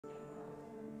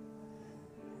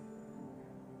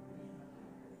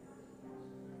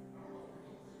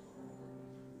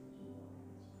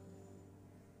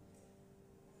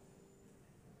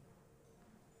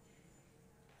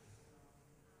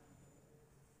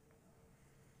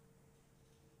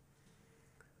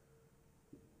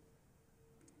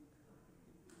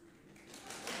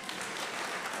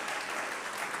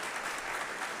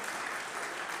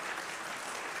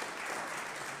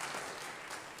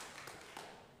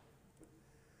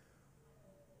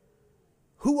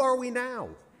Who are we now?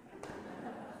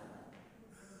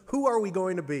 Who are we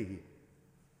going to be?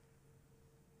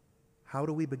 How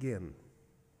do we begin?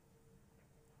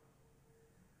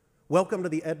 Welcome to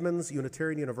the Edmonds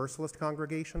Unitarian Universalist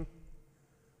congregation.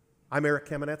 I'm Eric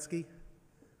Kaminetzky,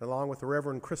 along with the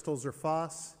Rev Crystal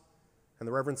Zerfoss and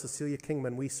the Rev Cecilia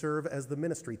Kingman. We serve as the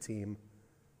ministry team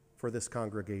for this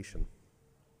congregation.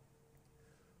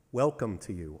 Welcome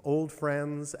to you, old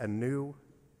friends and new,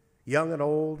 young and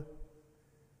old.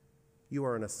 You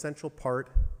are an essential part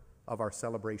of our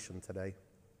celebration today.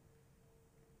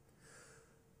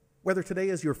 Whether today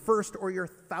is your first or your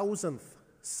 1,000th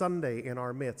Sunday in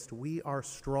our midst, we are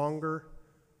stronger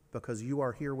because you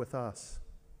are here with us.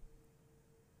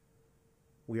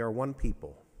 We are one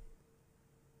people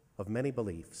of many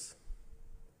beliefs,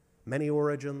 many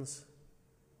origins,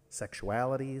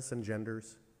 sexualities, and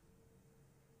genders.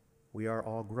 We are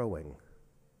all growing,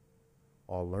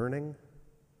 all learning,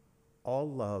 all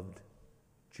loved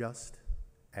just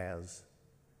as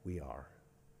we are.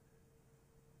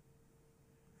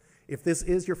 If this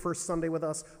is your first Sunday with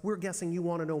us, we're guessing you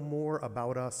want to know more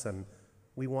about us, and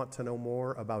we want to know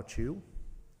more about you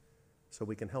so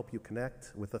we can help you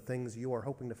connect with the things you are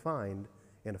hoping to find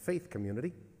in a faith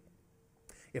community.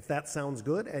 If that sounds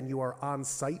good and you are on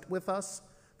site with us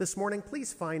this morning,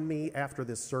 please find me after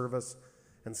this service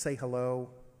and say hello.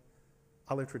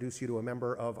 I'll introduce you to a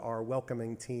member of our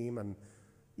welcoming team, and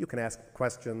you can ask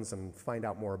questions and find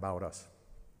out more about us.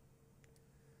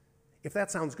 If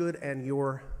that sounds good and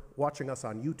you're watching us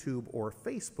on YouTube or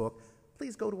Facebook,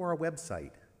 please go to our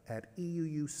website at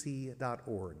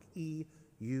euuc.org,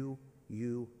 euuc.org.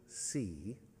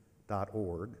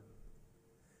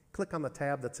 Click on the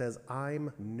tab that says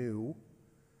I'm New,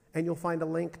 and you'll find a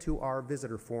link to our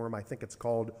visitor form. I think it's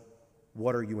called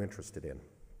What Are You Interested In?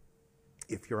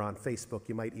 If you're on Facebook,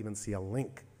 you might even see a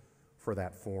link for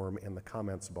that form in the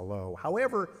comments below.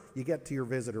 However you get to your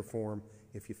visitor form,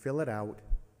 if you fill it out,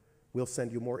 we'll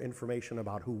send you more information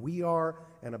about who we are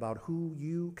and about who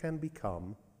you can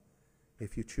become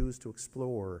if you choose to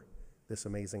explore this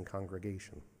amazing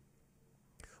congregation.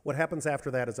 What happens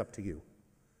after that is up to you.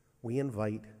 We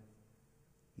invite,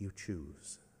 you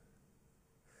choose.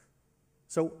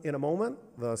 So in a moment,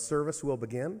 the service will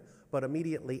begin, but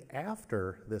immediately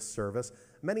after this service,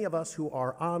 many of us who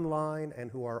are online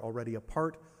and who are already a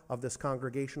part of this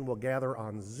congregation will gather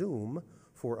on Zoom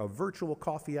for a virtual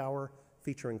coffee hour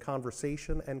featuring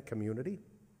conversation and community.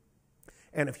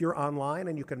 And if you're online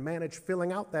and you can manage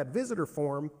filling out that visitor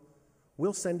form,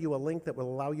 we'll send you a link that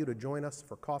will allow you to join us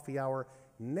for coffee hour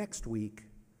next week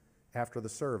after the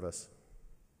service.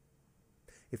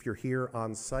 If you're here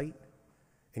on site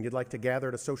and you'd like to gather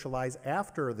to socialize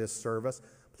after this service,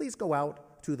 please go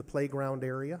out to the playground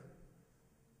area.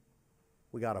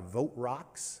 We got a Vote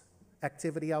Rocks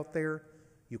activity out there.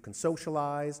 You can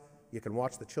socialize. You can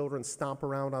watch the children stomp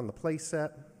around on the play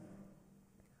set.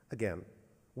 Again,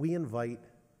 we invite,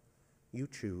 you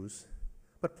choose.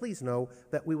 But please know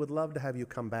that we would love to have you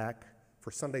come back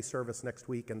for Sunday service next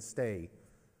week and stay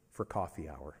for coffee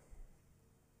hour.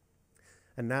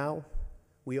 And now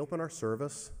we open our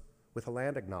service with a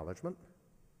land acknowledgement,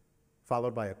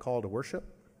 followed by a call to worship.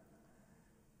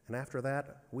 And after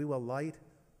that, we will light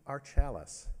our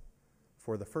chalice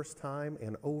for the first time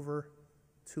in over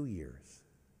 2 years.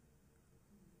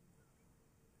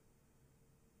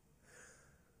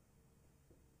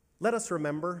 Let us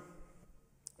remember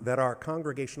that our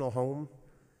congregational home,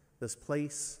 this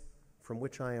place from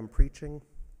which I am preaching,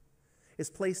 is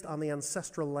placed on the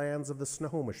ancestral lands of the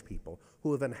Snohomish people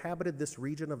who have inhabited this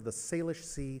region of the Salish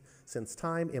Sea since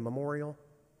time immemorial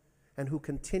and who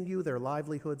continue their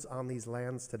livelihoods on these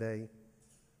lands today.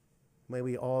 May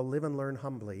we all live and learn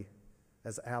humbly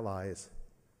as allies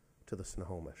to the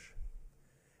Snohomish.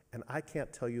 And I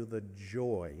can't tell you the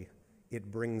joy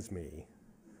it brings me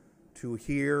to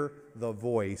hear the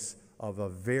voice of a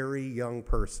very young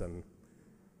person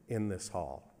in this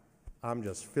hall. I'm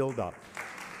just filled up.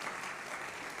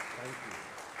 Thank you.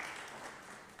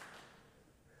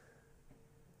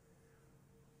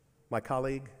 My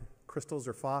colleague, Crystal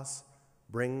Zerfoss,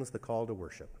 brings the call to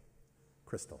worship.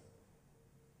 Crystal.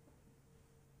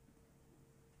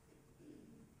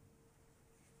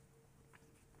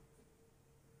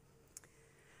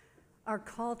 Our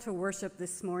call to worship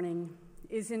this morning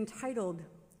is entitled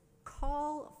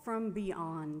Call from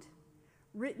Beyond,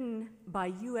 written by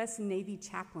U.S. Navy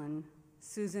chaplain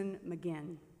Susan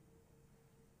McGinn.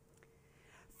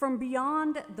 From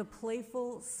beyond the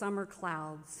playful summer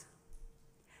clouds,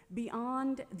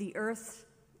 beyond the earth's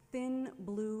thin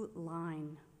blue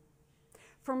line,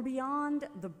 from beyond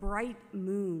the bright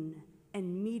moon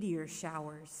and meteor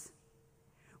showers,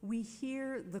 we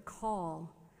hear the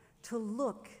call to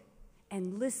look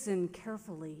and listen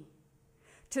carefully,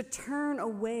 to turn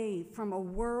away from a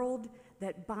world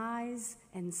that buys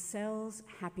and sells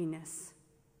happiness,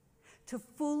 to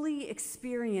fully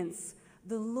experience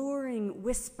the luring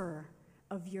whisper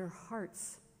of your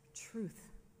heart's truth.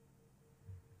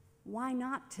 Why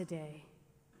not today?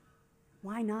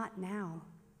 Why not now?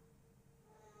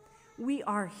 We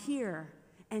are here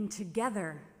and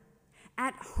together,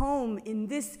 at home in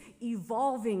this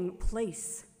evolving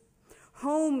place,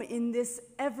 home in this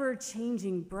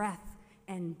ever-changing breath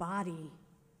and body,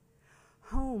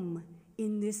 home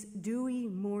in this dewy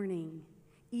morning,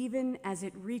 even as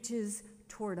it reaches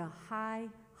toward a high,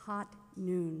 hot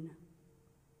noon.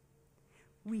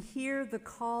 We hear the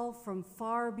call from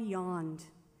far beyond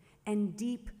and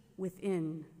deep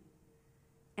within,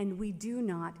 and we do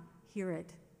not hear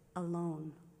it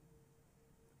alone.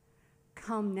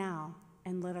 Come now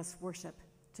and let us worship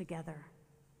together.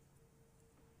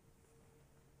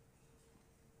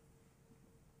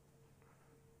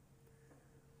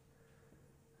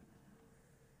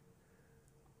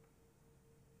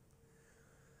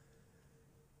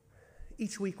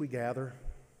 Each week we gather,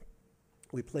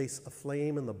 we place a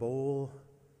flame in the bowl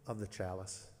of the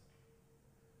chalice.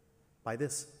 By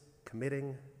this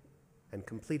committing and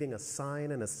completing a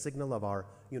sign and a signal of our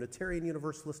Unitarian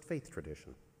Universalist faith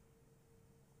tradition.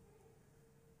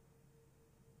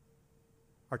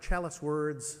 Our chalice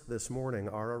words this morning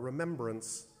are a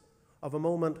remembrance of a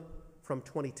moment from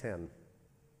 2010.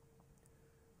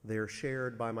 They are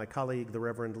shared by my colleague, the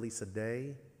Reverend Lisa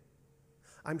Day.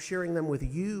 I'm sharing them with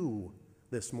you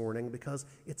this morning because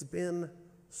it's been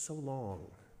so long,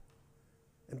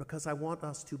 and because I want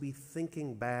us to be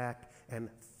thinking back and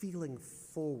feeling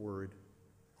forward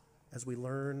as we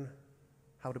learn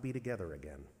how to be together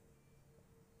again.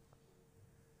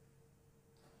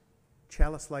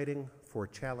 Chalice lighting for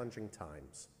challenging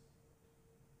times.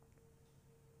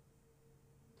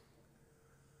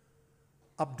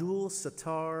 Abdul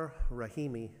Sattar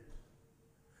Rahimi,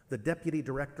 the Deputy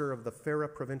Director of the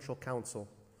Farah Provincial Council,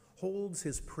 holds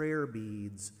his prayer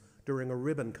beads during a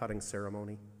ribbon-cutting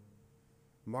ceremony,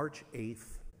 March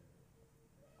 8th.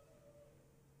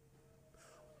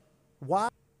 Why?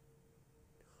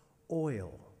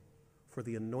 Oil for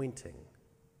the anointing,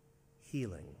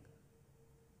 healing.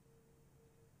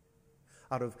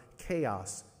 Out of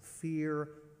chaos, fear,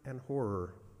 and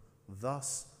horror,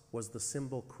 thus was the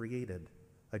symbol created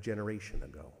a generation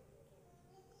ago.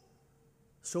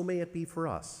 So may it be for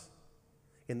us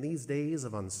in these days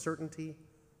of uncertainty,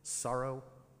 sorrow,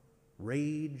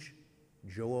 rage,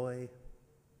 joy,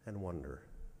 and wonder.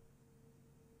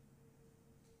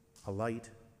 A light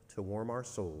to warm our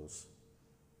souls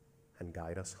and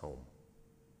guide us home.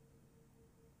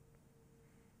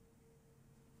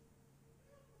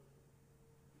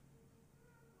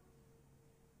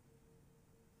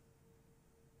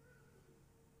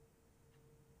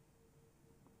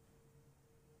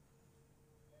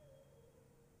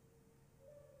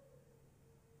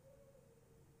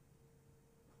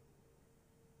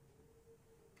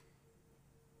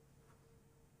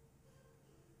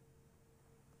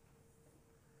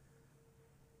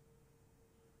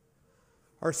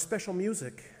 Our special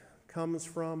music comes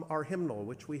from our hymnal,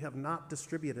 which we have not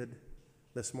distributed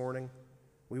this morning.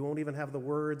 We won't even have the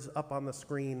words up on the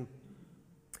screen,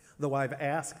 though I've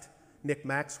asked Nick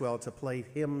Maxwell to play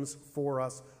hymns for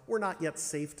us. We're not yet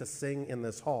safe to sing in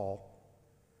this hall.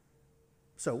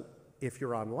 So if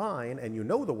you're online and you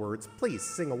know the words, please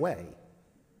sing away.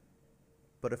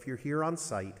 But if you're here on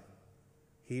site,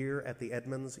 here at the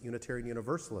Edmonds Unitarian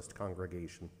Universalist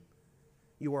congregation,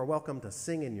 you are welcome to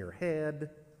sing in your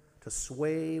head, to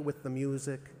sway with the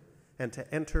music, and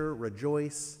to enter,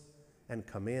 rejoice, and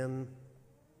come in.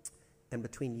 And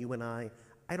between you and I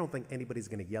don't think anybody's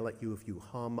going to yell at you if you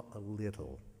hum a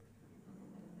little.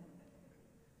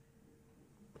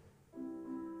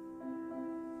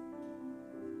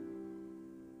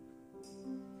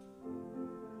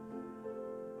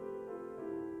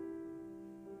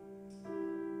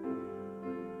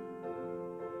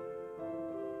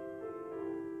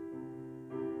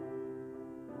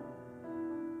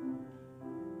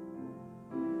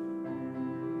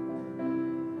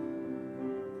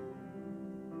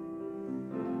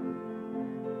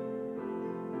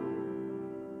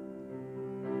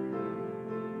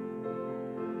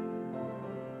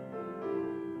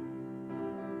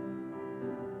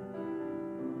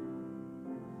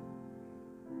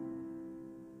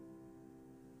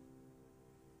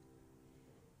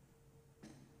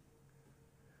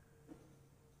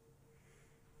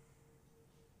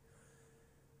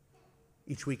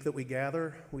 Each week that we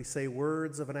gather, we say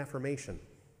words of an affirmation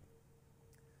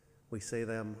We say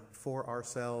them for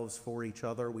ourselves, for each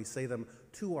other. We say them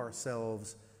to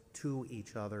ourselves, to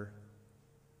each other.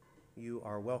 You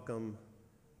are welcome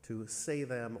to say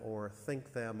them or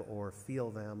think them or feel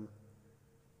them.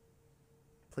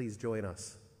 Please join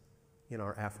us in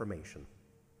our affirmation.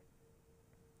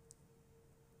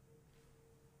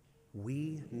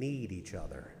 We need each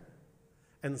other,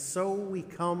 and so we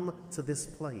come to this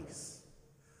place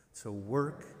to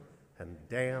work and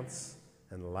dance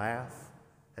and laugh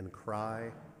and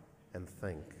cry and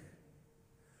think.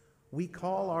 We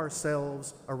call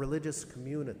ourselves a religious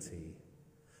community,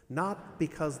 not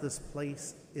because this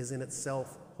place is in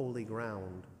itself holy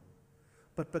ground,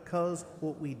 but because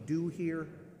what we do here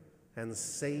and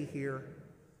say here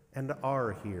and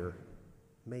are here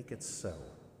make it so.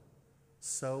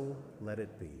 So let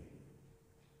it be.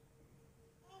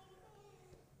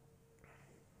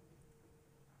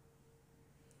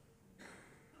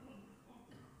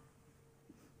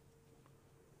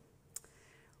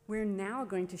 We're now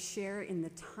going to share in the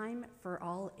time for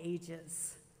all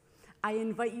ages. I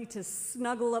invite you to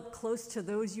snuggle up close to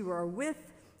those you are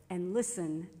with and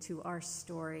listen to our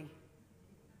story.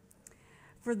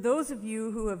 For those of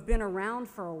you who have been around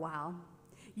for a while,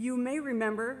 you may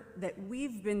remember that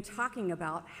we've been talking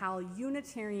about how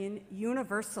Unitarian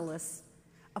Universalists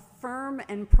affirm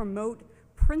and promote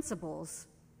principles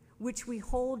which we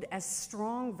hold as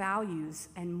strong values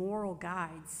and moral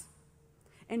guides.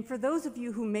 And for those of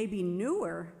you who may be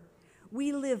newer,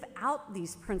 we live out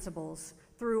these principles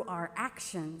through our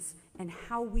actions and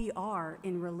how we are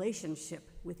in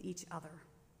relationship with each other.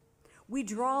 We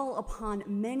draw upon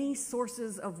many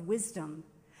sources of wisdom,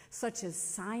 such as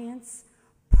science,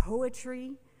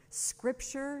 poetry,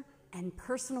 scripture, and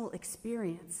personal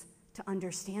experience to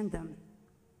understand them.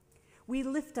 We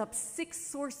lift up 6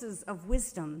 sources of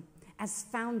wisdom as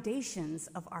foundations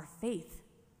of our faith.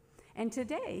 And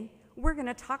today, we're going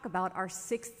to talk about our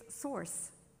 6th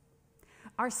source.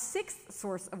 Our 6th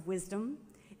source of wisdom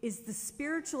is the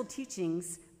spiritual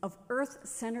teachings of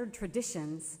earth-centered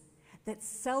traditions that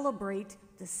celebrate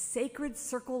the sacred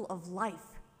circle of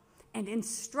life and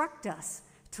instruct us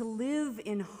to live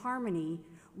in harmony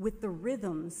with the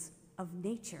rhythms of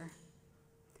nature.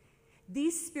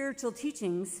 These spiritual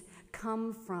teachings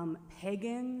come from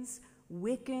pagans,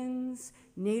 Wiccans,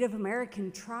 Native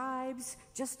American tribes,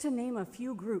 just to name a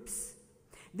few groups.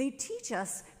 They teach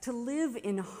us to live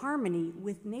in harmony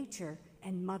with nature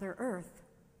and Mother Earth.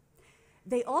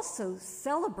 They also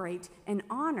celebrate and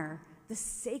honor the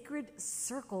sacred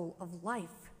circle of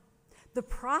life, the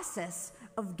process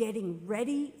of getting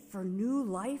ready for new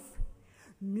life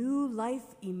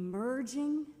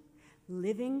emerging,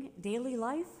 living daily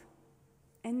life,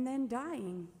 and then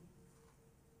dying.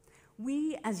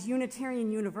 We, as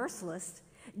Unitarian Universalists,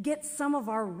 get some of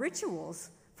our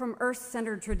rituals from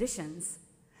earth-centered traditions,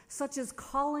 such as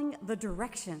calling the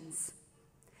directions.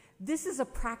 This is a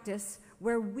practice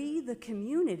where we, the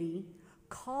community,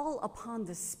 call upon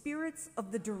the spirits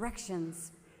of the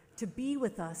directions to be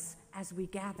with us as we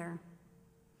gather.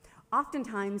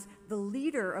 Oftentimes, the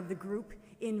leader of the group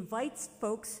invites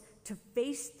folks to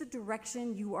face the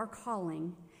direction you are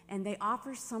calling, and they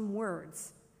offer some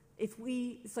words. If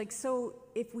we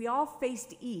all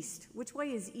faced east, which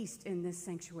way is east in this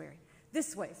sanctuary?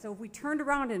 This way. So if we turned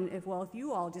around and if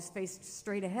you all just faced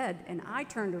straight ahead and I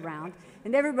turned around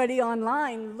and everybody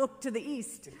online looked to the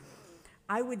east,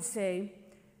 I would say,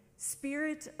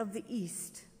 Spirit of the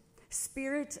East,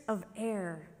 Spirit of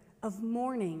air, of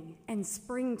morning and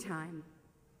springtime,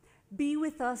 be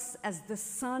with us as the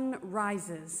sun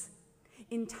rises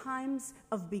in times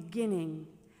of beginning,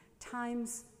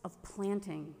 times of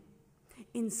planting.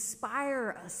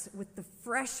 Inspire us with the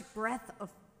fresh breath of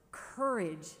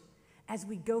courage as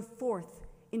we go forth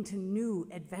into new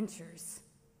adventures.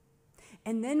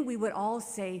 And then we would all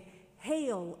say,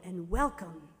 hail and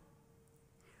welcome.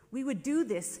 We would do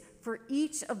this for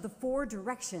each of the 4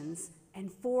 directions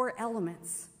and 4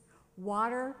 elements: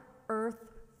 water, earth,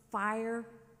 fire,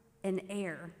 and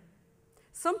air.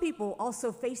 Some people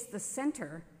also face the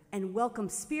center and welcome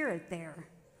spirit there,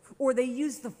 or they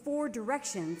use the 4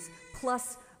 directions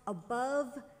plus above,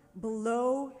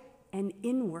 below, and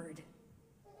inward.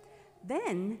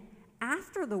 Then,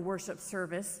 after the worship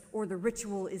service or the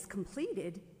ritual is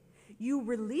completed, you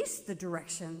release the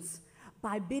directions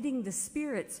by bidding the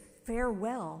spirits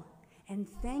farewell and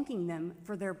thanking them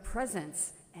for their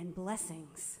presence and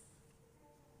blessings.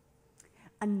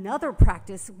 Another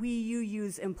practice we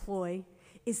UUs employ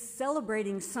is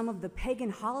celebrating some of the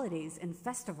pagan holidays and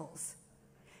festivals.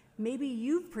 Maybe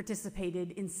you've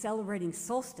participated in celebrating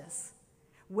solstice,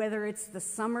 whether it's the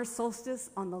summer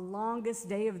solstice on the longest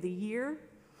day of the year,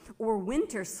 or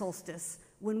winter solstice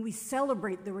when we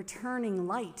celebrate the returning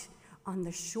light on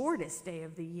the shortest day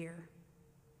of the year.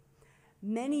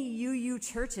 Many UU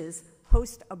churches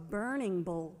host a burning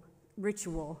bowl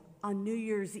ritual on New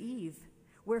Year's Eve,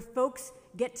 where folks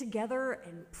get together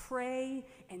and pray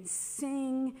and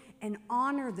sing and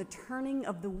honor the turning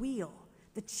of the wheel,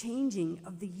 the changing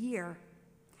of the year.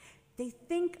 They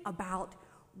think about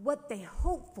what they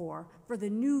hope for the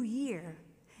new year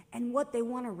and what they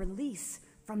want to release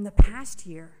from the past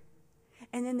year.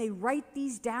 And then they write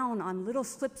these down on little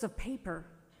slips of paper.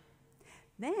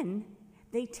 Then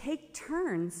they take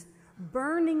turns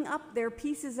burning up their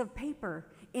pieces of paper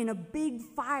in a big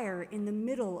fire in the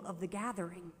middle of the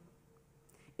gathering.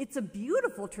 It's a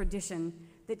beautiful tradition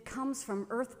that comes from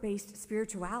earth-based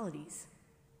spiritualities.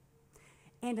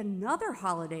 And another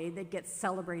holiday that gets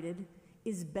celebrated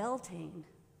is Beltane,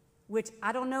 which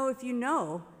I don't know if you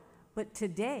know, but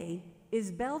today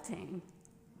is Beltane.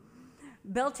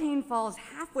 Beltane falls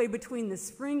halfway between the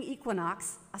spring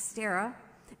equinox, Astera,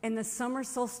 and the summer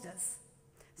solstice.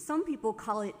 Some people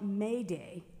call it May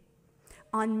Day.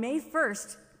 On May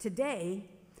 1st, today,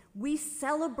 we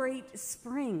celebrate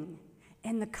spring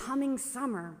and the coming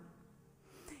summer.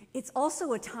 It's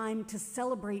also a time to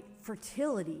celebrate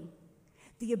fertility,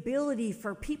 the ability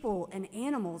for people and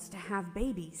animals to have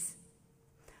babies.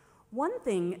 One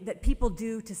thing that people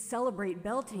do to celebrate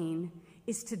Beltane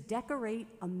is to decorate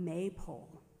a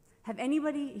maypole. Have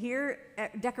anybody here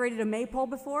decorated a maypole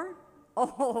before?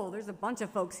 Oh, there's a bunch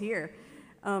of folks here.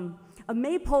 A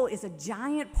maypole is a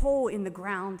giant pole in the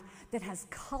ground that has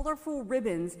colorful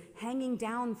ribbons hanging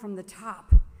down from the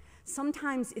top.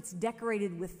 Sometimes it's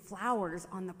decorated with flowers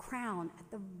on the crown at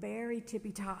the very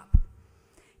tippy top.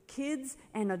 Kids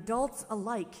and adults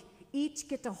alike each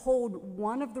get to hold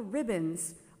one of the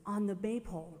ribbons on the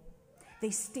maypole. They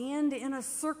stand in a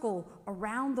circle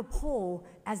around the pole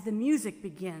as the music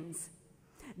begins.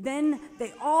 Then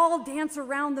they all dance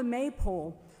around the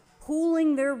maypole,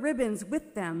 pulling their ribbons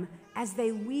with them as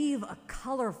they weave a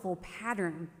colorful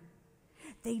pattern.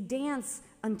 They dance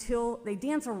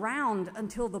around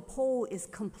until the pole is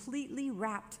completely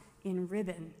wrapped in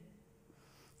ribbon.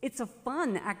 It's a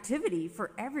fun activity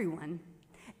for everyone.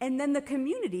 And then the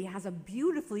community has a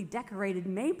beautifully decorated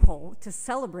maypole to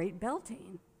celebrate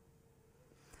Beltane.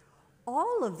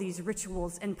 All of these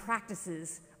rituals and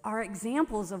practices are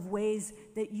examples of ways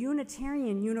that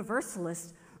Unitarian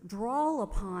Universalists draw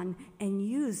upon and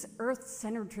use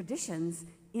earth-centered traditions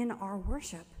in our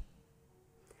worship.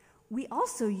 We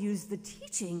also use the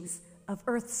teachings of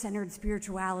earth-centered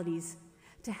spiritualities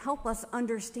to help us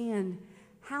understand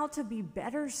how to be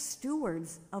better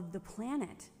stewards of the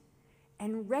planet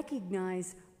and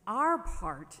recognize our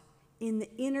part in the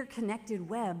interconnected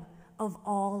web of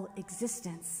all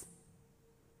existence.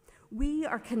 We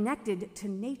are connected to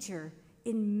nature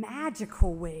in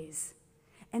magical ways,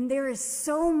 and there is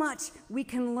so much we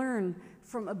can learn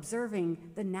from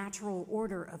observing the natural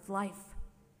order of life.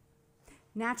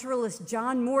 Naturalist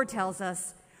John Moore tells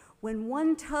us, when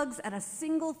one tugs at a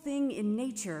single thing in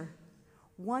nature,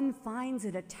 one finds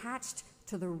it attached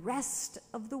to the rest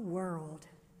of the world.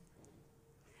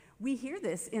 We hear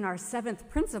this in our 7th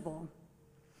principle.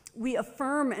 We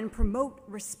affirm and promote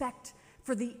respect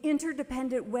for the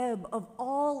interdependent web of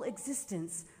all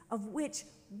existence of which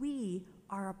we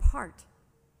are a part.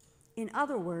 In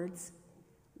other words,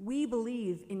 we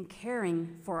believe in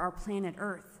caring for our planet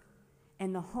Earth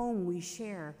and the home we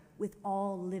share with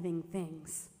all living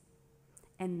things.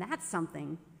 And that's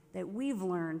something that we've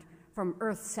learned from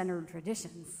earth-centered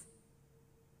traditions.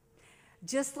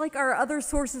 Just like our other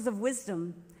sources of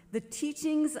wisdom, the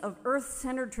teachings of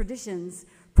earth-centered traditions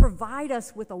provide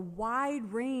us with a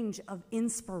wide range of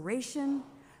inspiration,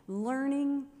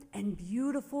 learning, and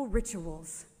beautiful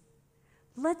rituals.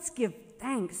 Let's give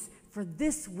thanks for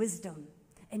this wisdom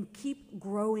and keep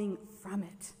growing from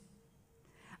it.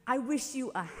 I wish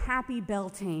you a happy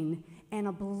Beltane and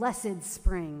a blessed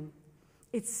spring.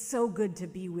 It's so good to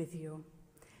be with you.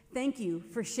 Thank you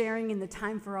for sharing in the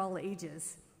Time for All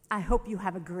Ages. I hope you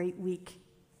have a great week.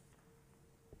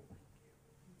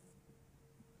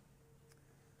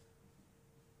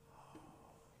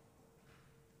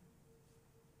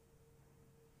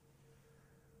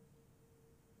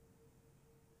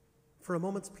 For a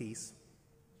moment's peace,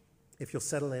 if you'll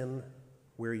settle in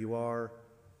where you are,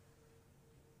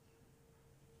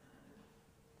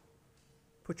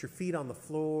 put your feet on the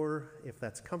floor if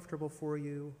that's comfortable for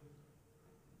you.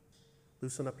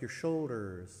 Loosen up your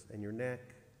shoulders and your neck.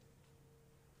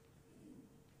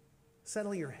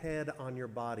 Settle your head on your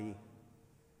body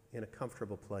in a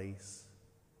comfortable place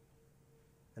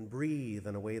and breathe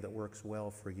in a way that works well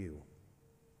for you.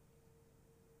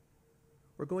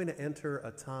 We're going to enter a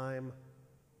time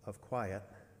of quiet.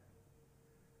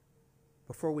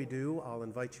 Before we do, I'll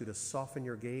invite you to soften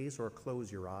your gaze or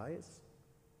close your eyes.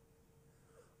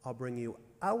 I'll bring you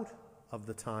out of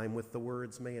the time with the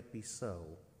words, "May it be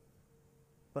so."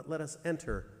 But let us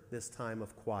enter this time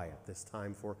of quiet, this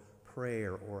time for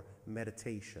prayer or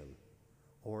meditation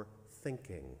or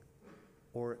thinking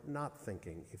or not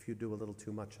thinking if you do a little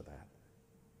too much of that.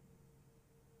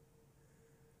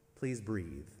 Please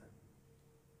breathe.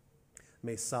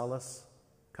 May solace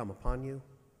come upon you,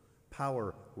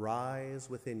 power rise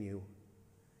within you,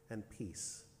 and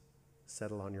peace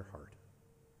settle on your heart.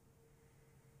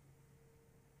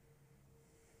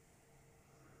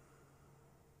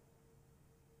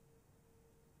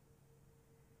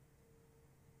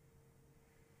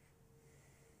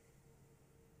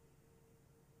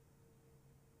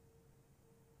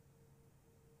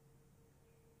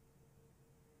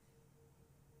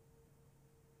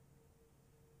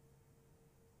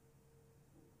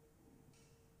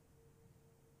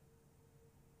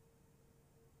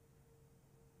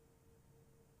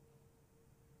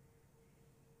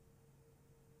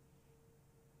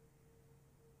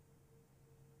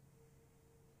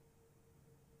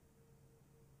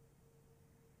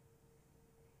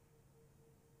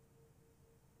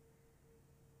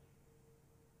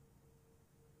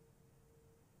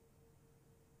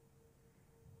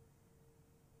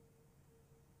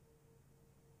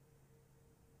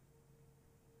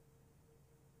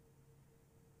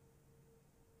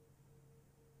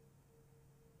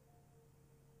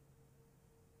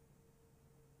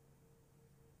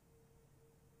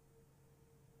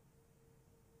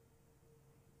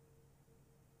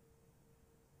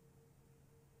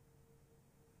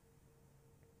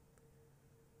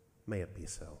 May it be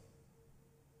so.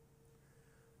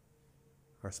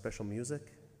 Our special music,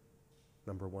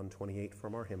 number 128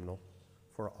 from our hymnal,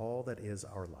 "For All That Is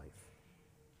Our Life."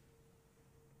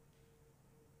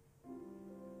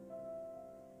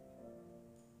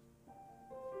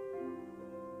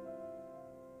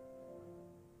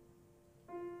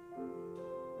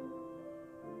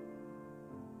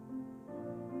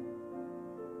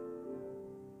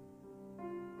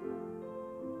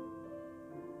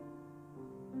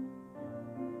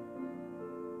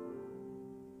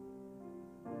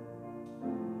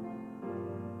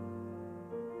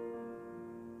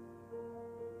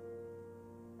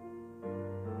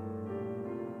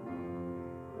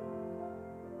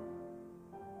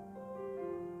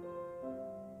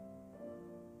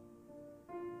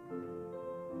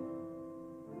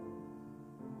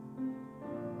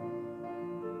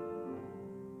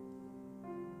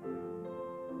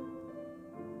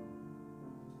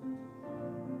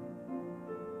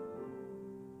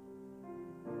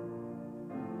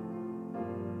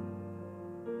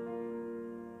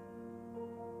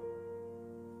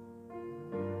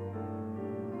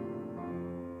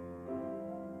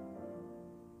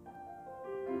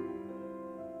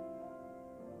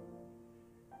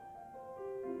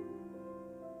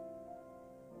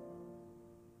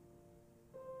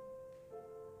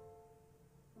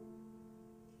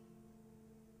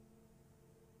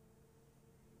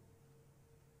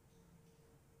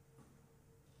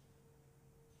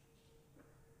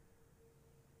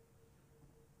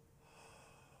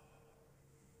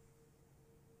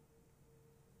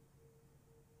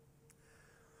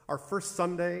 Our first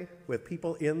Sunday with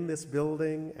people in this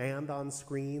building and on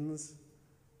screens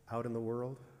out in the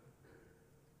world.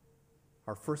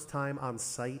 Our first time on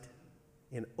site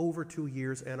in over 2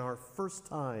 years, and our first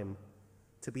time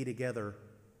to be together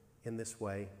in this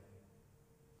way.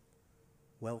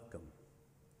 Welcome.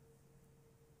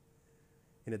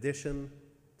 In addition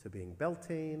to being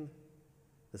Beltane,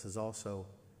 this is also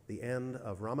the end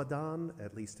of Ramadan,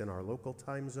 at least in our local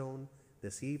time zone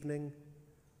this evening.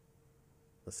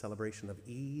 The celebration of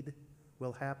Eid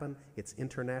will happen. It's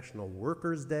International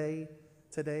Workers' Day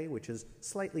today, which is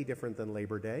slightly different than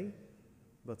Labor Day,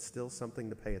 but still something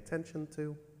to pay attention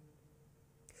to.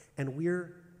 And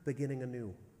we're beginning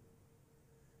anew.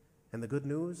 And the good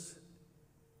news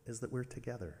is that we're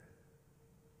together.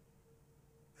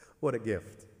 What a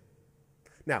gift.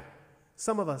 Now,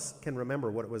 some of us can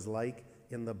remember what it was like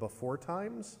in the before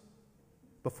times,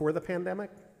 before the pandemic,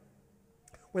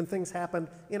 when things happened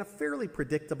in a fairly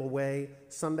predictable way,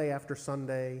 Sunday after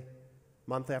Sunday,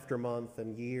 month after month,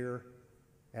 and year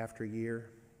after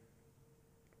year.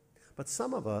 But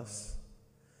some of us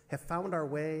have found our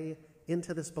way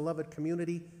into this beloved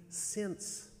community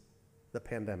since the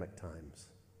pandemic times.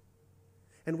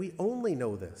 And we only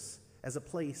know this as a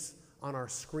place on our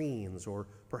screens or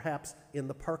perhaps in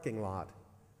the parking lot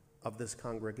of this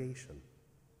congregation.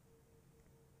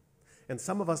 And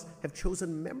some of us have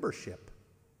chosen membership,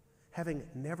 having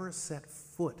never set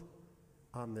foot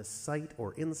on this site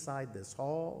or inside this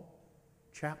hall,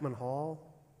 Chapman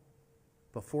Hall,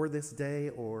 before this day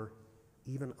or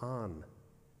even on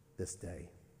this day.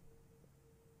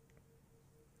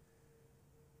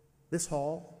 This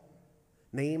hall,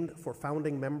 named for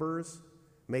founding members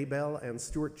Maybelle and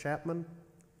Stuart Chapman,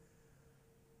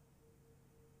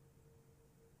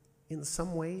 in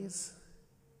some ways,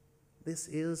 this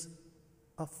is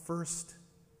a first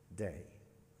day,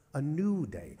 a new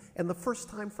day, and the first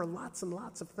time for lots and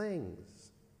lots of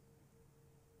things.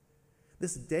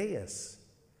 This dais,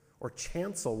 or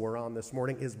chancel we're on this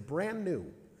morning, is brand new,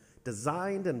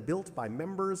 designed and built by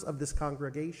members of this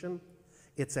congregation.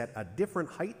 It's at a different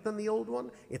height than the old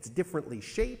one. It's differently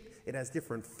shaped. It has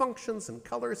different functions and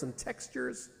colors and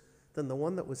textures than the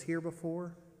one that was here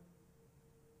before.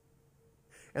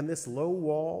 And this low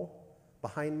wall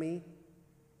behind me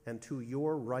and to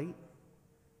your right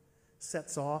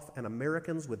sets off an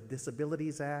Americans with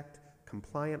Disabilities Act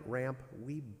compliant ramp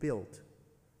we built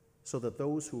so that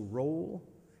those who roll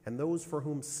and those for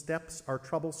whom steps are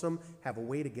troublesome have a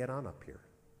way to get on up here.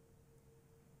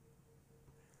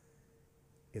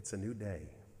 It's a new day,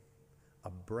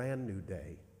 a brand new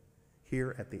day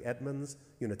here at the Edmonds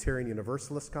Unitarian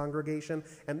Universalist congregation.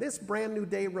 And this brand new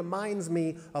day reminds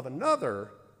me of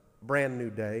another brand new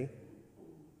day.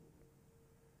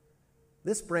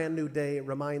 This brand new day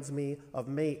reminds me of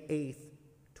May 8th,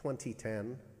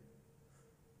 2010,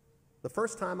 the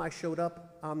first time I showed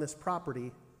up on this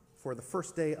property for the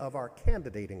first day of our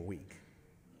candidating week.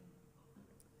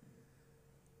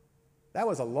 That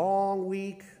was a long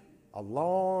week, a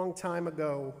long time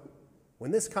ago, when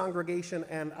this congregation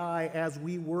and I, as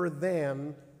we were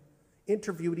then,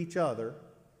 interviewed each other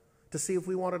to see if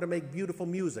we wanted to make beautiful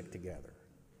music together.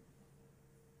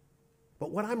 But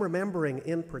what I'm remembering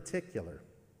in particular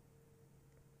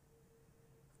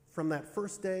from that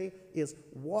first day is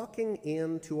walking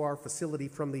into our facility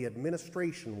from the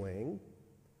administration wing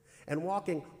and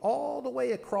walking all the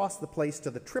way across the place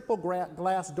to the triple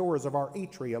glass doors of our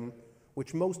atrium,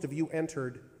 which most of you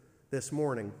entered this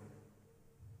morning.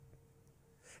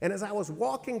 And as I was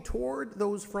walking toward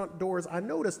those front doors, I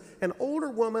noticed an older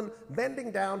woman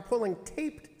bending down, pulling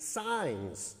taped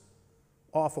signs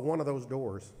off of one of those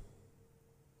doors.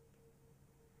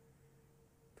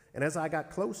 And as I got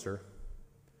closer,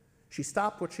 she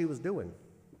stopped what she was doing.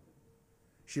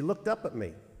 She looked up at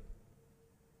me,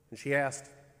 and she asked,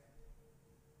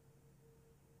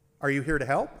 "Are you here to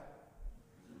help?"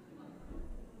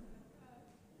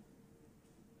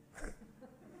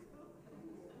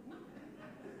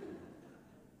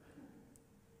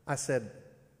 I said,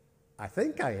 "I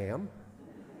think I am."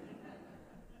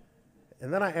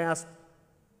 And then I asked,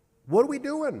 "What are we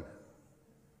doing?"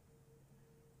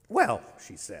 "Well,"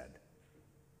 she said,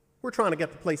 "we're trying to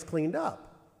get the place cleaned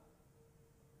up."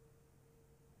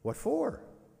 "What for?"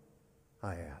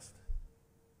 I asked.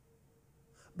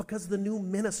 "Because the new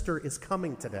minister is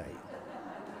coming today.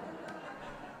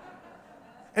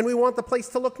 And we want the place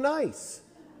to look nice."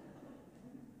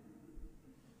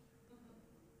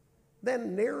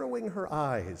 Then, narrowing her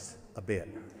eyes a bit,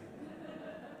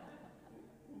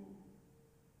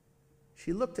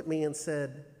 she looked at me and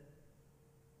said,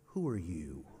 "Who are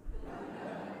you?"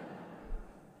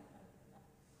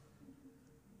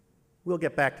 We'll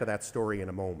get back to that story in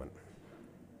a moment.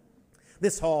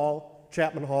 This hall,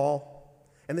 Chapman Hall,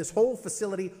 and this whole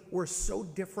facility were so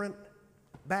different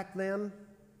back then.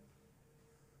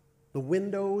 The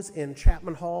windows in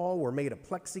Chapman Hall were made of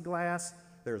plexiglass.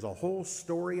 There's a whole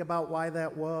story about why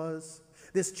that was.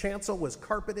 This chancel was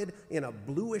carpeted in a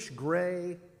bluish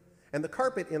gray, and the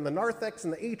carpet in the narthex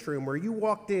and the atrium where you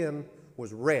walked in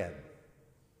was red.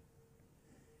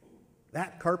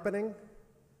 That carpeting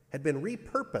had been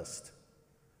repurposed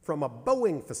from a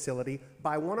Boeing facility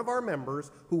by one of our members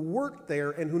who worked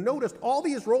there and who noticed all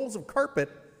these rolls of carpet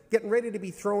getting ready to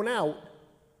be thrown out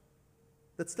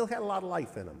that still had a lot of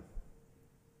life in them.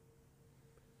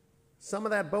 Some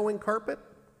of that Boeing carpet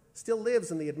still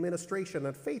lives in the administration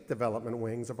and faith development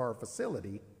wings of our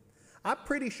facility. I'm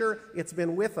pretty sure it's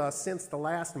been with us since the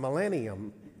last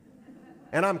millennium,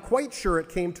 and I'm quite sure it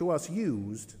came to us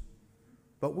used,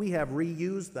 but we have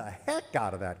reused the heck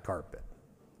out of that carpet.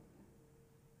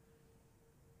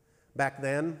 Back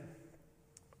then,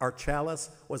 our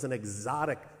chalice was an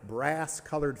exotic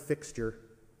brass-colored fixture.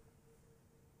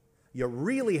 You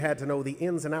really had to know the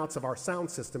ins and outs of our sound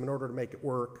system in order to make it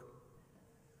work.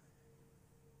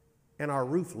 And our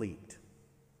roof leaked.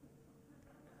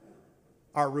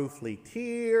 Our roof leaked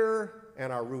here,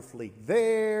 and our roof leaked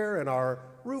there, and our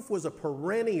roof was a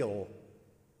perennial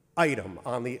item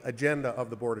on the agenda of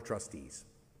the Board of Trustees.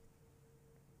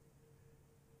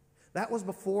 That was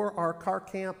before our car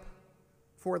camp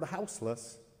for the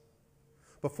houseless,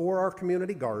 before our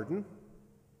community garden,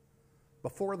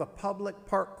 before the public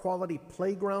park quality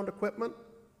playground equipment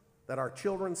that our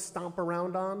children stomp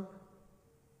around on,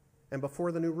 and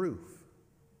before the new roof.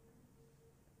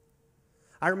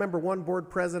 I remember one board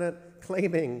president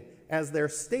claiming as their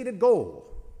stated goal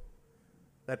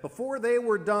that before they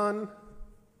were done,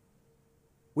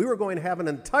 we were going to have an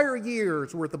entire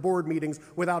year's worth of board meetings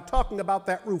without talking about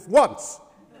that roof once.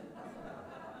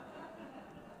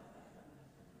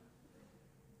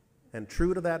 And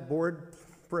true to that board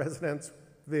president's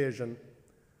vision,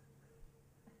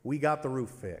 we got the roof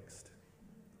fixed.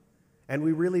 And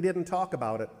we really didn't talk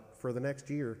about it for the next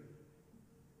year.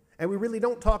 And we really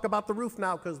don't talk about the roof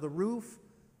now because the roof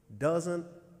doesn't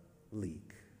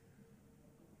leak.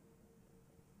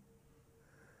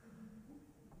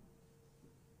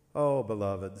 Oh,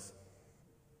 beloveds.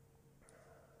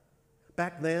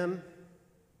 Back then,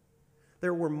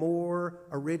 there were more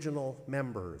original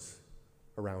members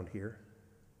around here,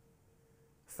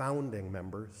 founding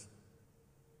members,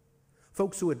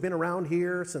 folks who had been around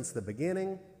here since the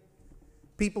beginning,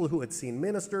 people who had seen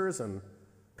ministers and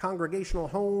congregational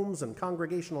homes and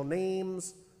congregational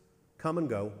names come and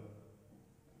go.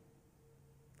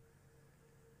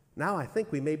 Now I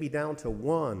think we may be down to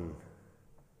one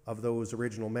of those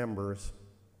original members.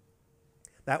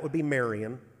 That would be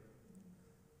Marion.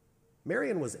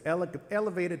 Marion was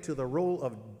elevated to the role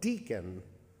of deacon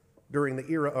during the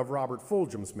era of Robert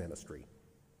Fulgham's ministry.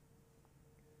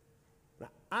 Now,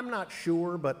 I'm not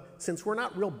sure, but since we're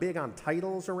not real big on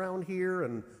titles around here,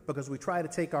 and because we try to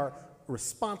take our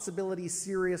responsibility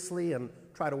seriously and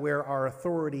try to wear our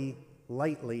authority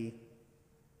lightly,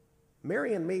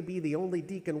 Marion may be the only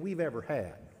deacon we've ever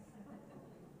had.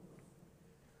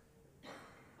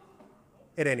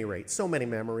 At any rate, so many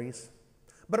memories.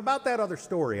 But about that other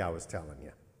story I was telling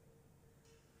you.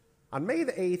 On May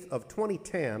the 8th of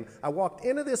 2010, I walked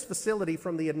into this facility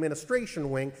from the administration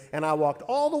wing, and I walked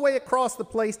all the way across the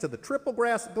place to the triple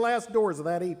glass doors of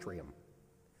that atrium.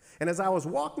 And as I was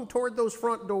walking toward those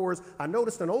front doors, I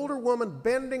noticed an older woman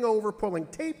bending over, pulling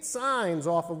taped signs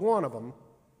off of one of them.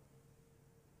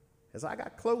 As I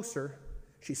got closer,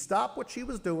 she stopped what she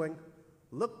was doing,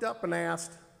 looked up and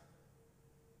asked,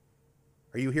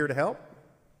 "Are you here to help?"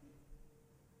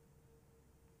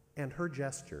 And her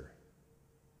gesture,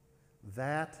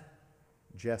 that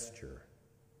gesture,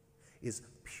 is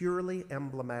purely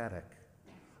emblematic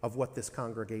of what this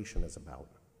congregation is about.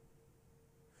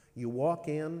 You walk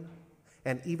in,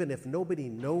 and even if nobody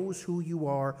knows who you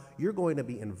are, you're going to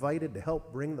be invited to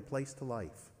help bring the place to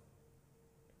life.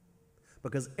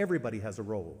 Because everybody has a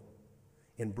role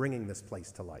in bringing this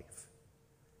place to life,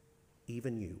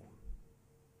 even you.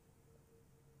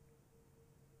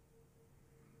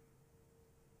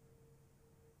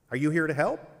 "Are you here to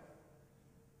help?"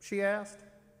 she asked.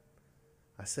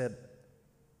 I said,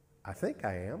 "I think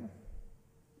I am."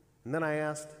 And then I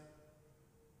asked,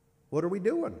 "What are we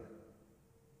doing?"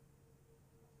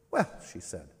 "Well," she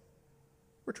said,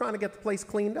 "we're trying to get the place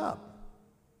cleaned up."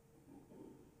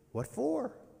 "What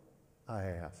for?" I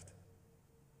asked.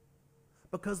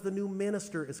 "Because the new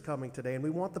minister is coming today and we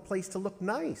want the place to look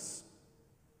nice."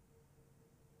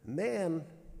 And then,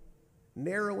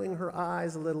 narrowing her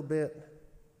eyes a little bit,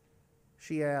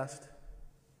 she asked,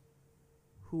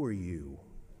 "Who are you?"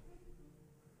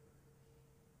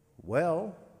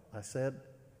 "Well," I said,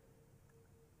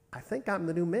 "I think I'm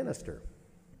the new minister."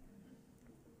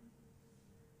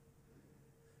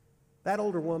 That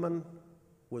older woman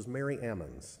was Mary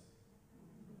Emmons.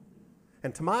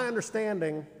 And to my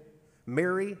understanding,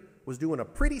 Mary was doing a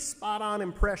pretty spot-on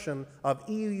impression of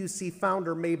EUUC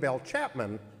founder Maybelle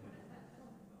Chapman.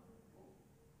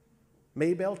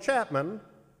 Maybelle Chapman,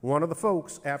 one of the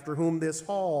folks after whom this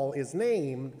hall is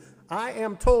named, I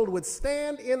am told would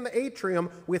stand in the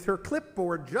atrium with her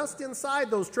clipboard just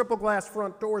inside those triple glass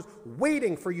front doors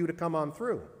waiting for you to come on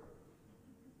through.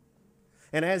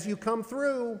 And as you come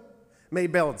through,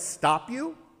 Maybelle would stop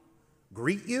you,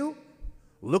 greet you,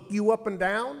 look you up and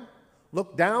down,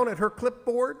 look down at her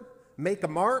clipboard, make a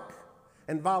mark,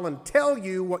 and volunteer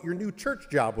you what your new church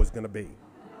job was going to be.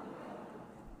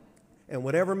 And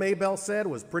whatever Maybelle said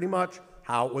was pretty much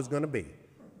how it was going to be.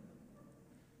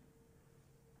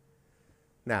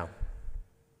 Now,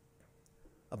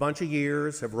 a bunch of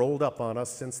years have rolled up on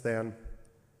us since then.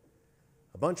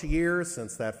 A bunch of years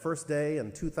since that first day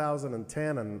in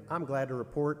 2010, and I'm glad to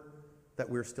report that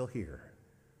we're still here.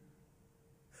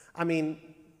 I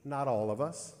mean, not all of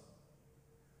us.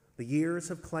 The years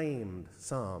have claimed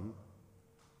some.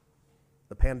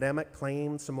 The pandemic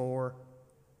claimed some more,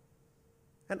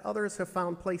 and others have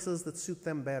found places that suit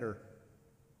them better.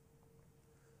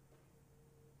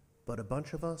 But a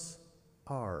bunch of us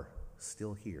are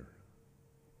still here.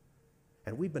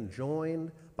 And we've been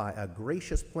joined by a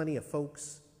gracious plenty of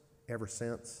folks ever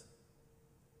since.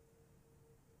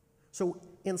 So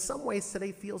in some ways,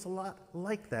 today feels a lot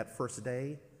like that first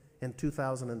day in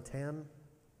 2010,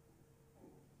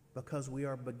 because we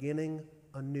are beginning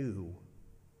anew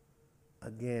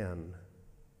again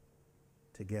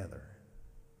together.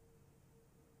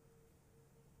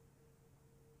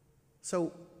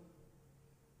 So,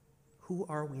 who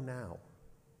are we now?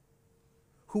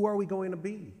 Who are we going to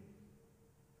be?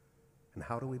 And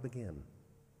how do we begin?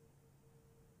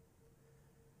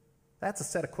 That's a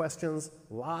set of questions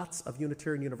lots of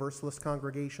Unitarian Universalist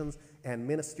congregations and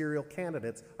ministerial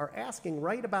candidates are asking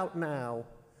right about now,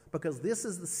 because this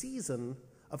is the season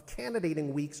of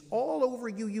candidating weeks all over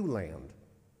UU land.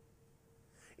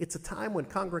 It's a time when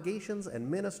congregations and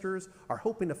ministers are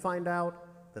hoping to find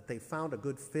out that they've found a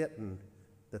good fit and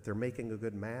that they're making a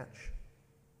good match.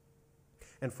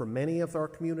 And for many of our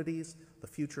communities, the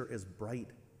future is bright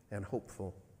and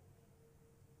hopeful.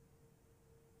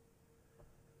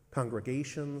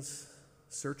 Congregations,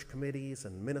 search committees,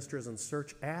 and ministers in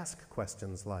search ask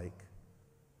questions like,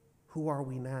 who are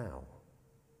we now?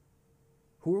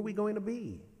 Who are we going to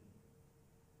be?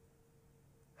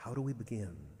 How do we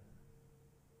begin?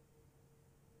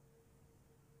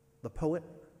 The poet,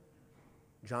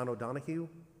 John O'Donohue,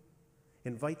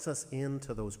 invites us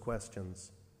into those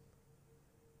questions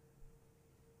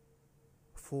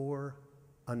for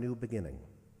a new beginning.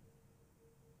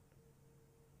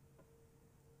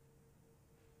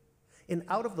 In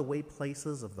out-of-the-way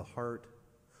places of the heart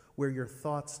where your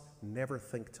thoughts never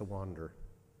think to wander,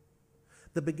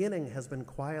 the beginning has been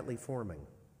quietly forming,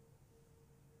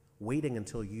 waiting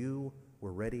until you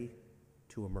were ready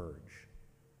to emerge.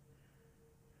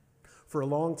 For a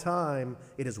long time,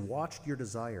 it has watched your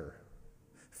desire,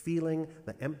 feeling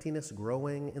the emptiness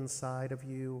growing inside of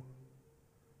you,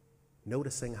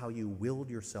 noticing how you willed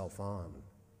yourself on,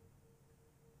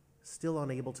 still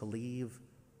unable to leave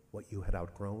what you had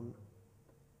outgrown.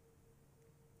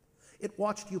 It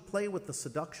watched you play with the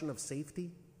seduction of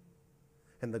safety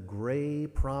and the gray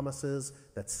promises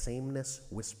that sameness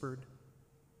whispered,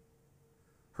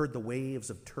 heard the waves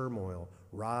of turmoil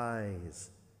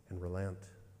rise and relent,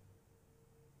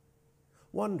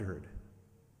 wondered,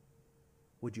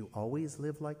 would you always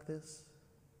live like this?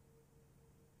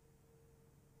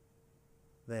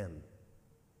 Then,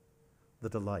 the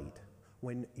delight,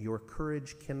 when your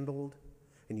courage kindled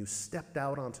and you stepped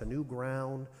out onto new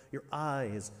ground, your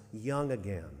eyes young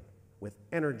again, with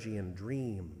energy and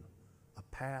dream, a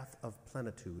path of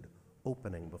plenitude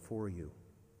opening before you.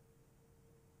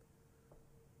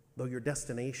 Though your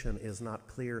destination is not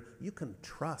clear, you can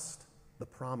trust the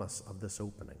promise of this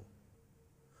opening.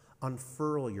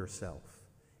 Unfurl yourself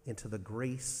into the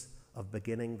grace of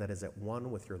beginning that is at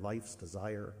one with your life's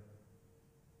desire.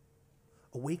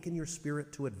 Awaken your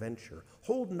spirit to adventure.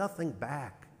 Hold nothing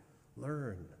back.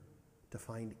 Learn to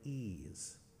find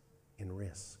ease in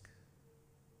risk.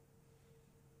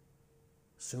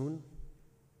 Soon,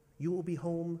 you will be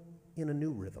home in a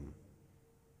new rhythm,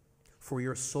 for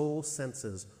your soul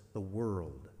senses the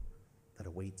world that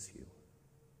awaits you.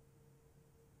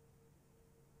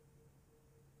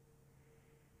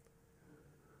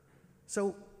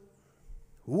 So,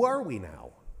 who are we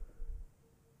now?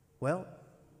 Well,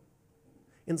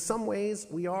 in some ways,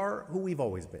 we are who we've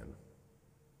always been.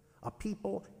 A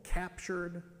people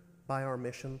captured by our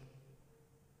mission,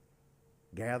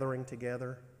 gathering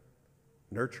together,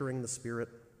 nurturing the Spirit,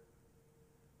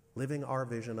 living our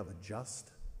vision of a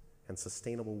just and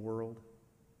sustainable world.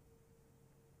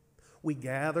 We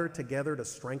gather together to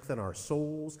strengthen our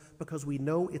souls because we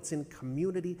know it's in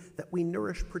community that we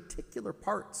nourish particular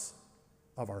parts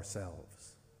of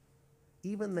ourselves.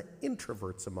 Even the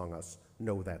introverts among us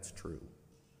know that's true.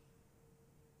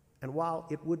 And while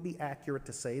it would be accurate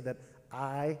to say that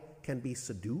I can be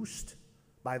seduced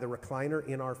by the recliner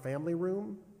in our family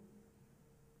room,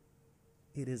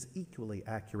 it is equally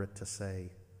accurate to say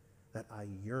that I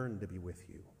yearn to be with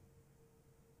you,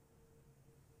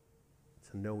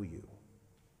 to know you,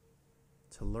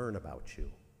 to learn about you,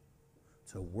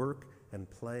 to work and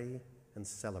play and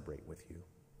celebrate with you.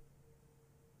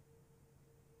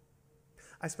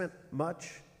 I spent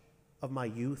much of my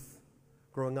youth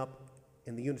growing up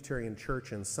in the Unitarian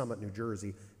Church in Summit, New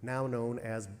Jersey, now known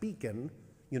as Beacon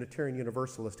Unitarian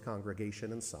Universalist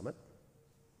Congregation in Summit.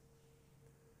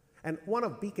 And one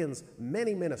of Beacon's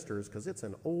many ministers, because it's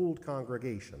an old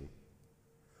congregation,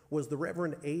 was the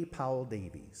Reverend A. Powell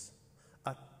Davies,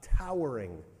 a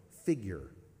towering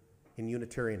figure in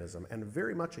Unitarianism, and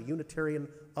very much a Unitarian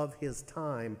of his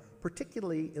time,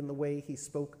 particularly in the way he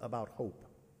spoke about hope.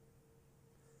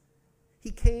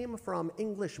 He came from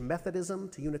English Methodism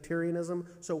to Unitarianism,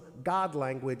 so God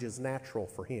language is natural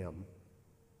for him.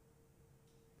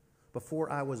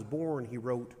 Before I was born, he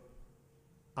wrote,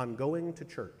 on going to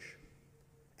church.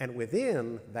 And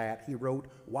within that, he wrote,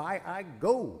 why I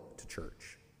go to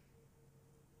church.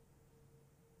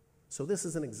 So this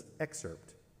is an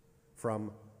excerpt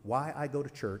from Why I Go to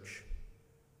Church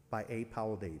by A.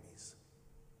 Powell Davies.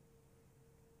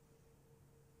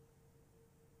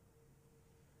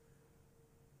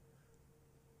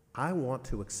 I want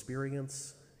to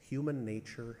experience human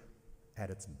nature at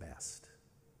its best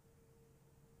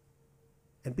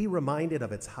and be reminded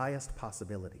of its highest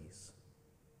possibilities.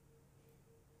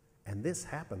 And this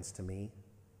happens to me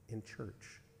in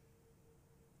church.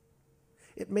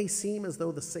 It may seem as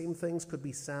though the same things could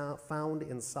be found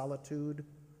in solitude,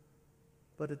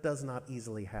 but it does not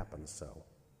easily happen so.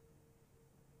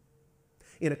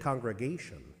 In a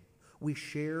congregation, we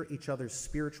share each other's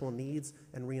spiritual needs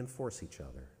and reinforce each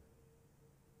other.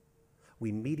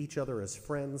 We meet each other as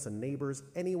friends and neighbors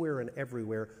anywhere and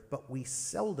everywhere, but we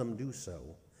seldom do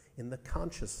so in the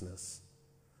consciousness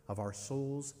of our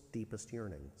soul's deepest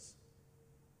yearnings.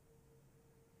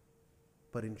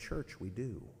 But in church we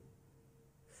do,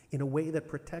 in a way that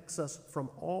protects us from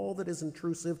all that is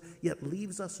intrusive, yet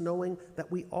leaves us knowing that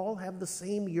we all have the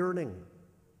same yearning,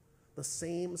 the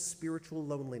same spiritual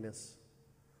loneliness,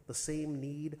 the same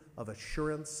need of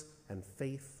assurance and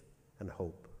faith and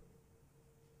hope.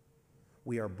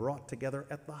 We are brought together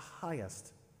at the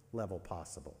highest level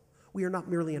possible. We are not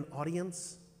merely an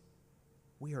audience,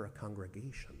 we are a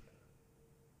congregation.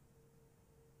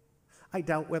 I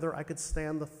doubt whether I could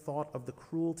stand the thought of the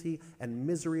cruelty and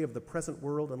misery of the present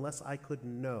world unless I could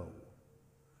know,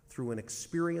 through an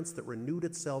experience that renewed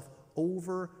itself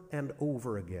over and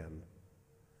over again,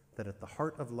 that at the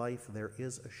heart of life there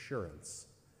is assurance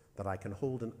that I can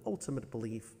hold an ultimate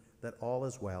belief that all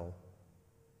is well.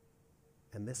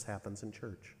 And this happens in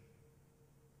church.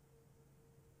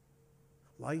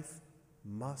 Life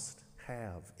must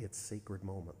have its sacred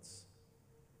moments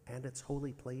and its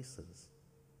holy places.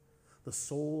 The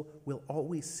soul will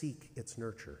always seek its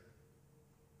nurture.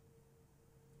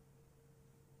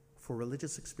 For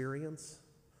religious experience,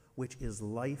 which is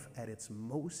life at its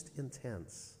most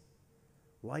intense,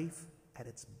 life at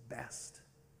its best,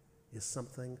 is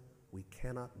something we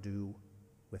cannot do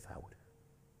without.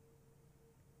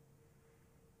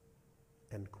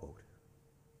 End quote.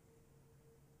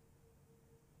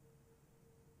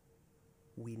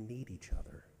 We need each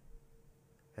other,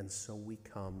 and so we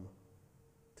come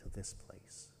to this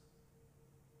place.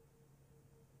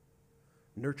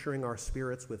 Nurturing our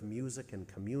spirits with music and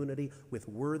community, with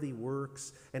worthy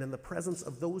works, and in the presence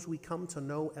of those we come to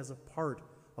know as a part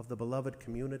of the beloved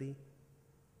community,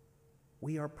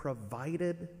 we are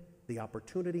provided the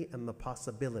opportunity and the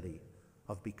possibility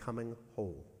of becoming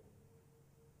whole.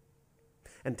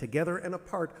 And together and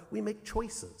apart, we make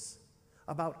choices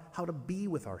about how to be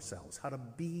with ourselves, how to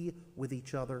be with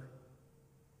each other,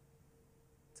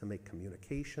 to make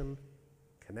communication,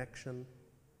 connection,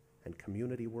 and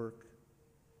community work,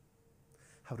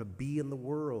 how to be in the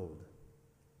world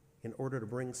in order to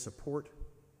bring support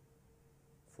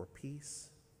for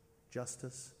peace,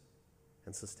 justice,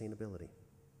 and sustainability.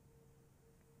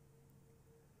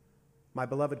 My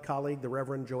beloved colleague, the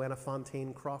Reverend Joanna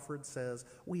Fontaine Crawford, says,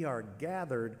 "We are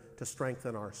gathered to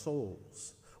strengthen our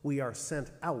souls. We are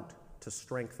sent out to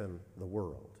strengthen the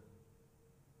world."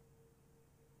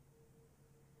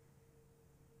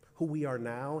 Who we are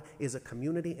now is a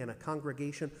community and a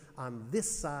congregation on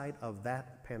this side of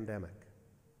that pandemic.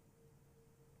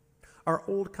 Our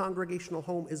old congregational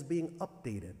home is being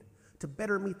updated to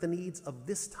better meet the needs of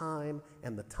this time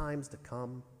and the times to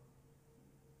come.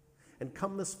 And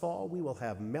come this fall, we will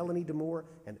have Melanie DeMoore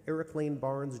and Eric Lane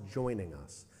Barnes joining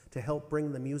us to help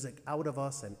bring the music out of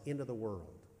us and into the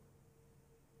world.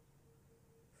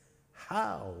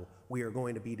 How we are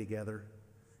going to be together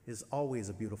is always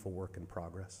a beautiful work in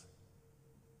progress.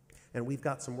 And we've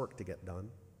got some work to get done.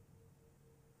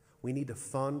 We need to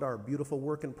fund our beautiful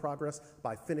work in progress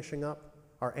by finishing up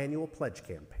our annual pledge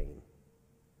campaign.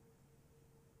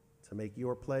 To make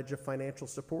your pledge of financial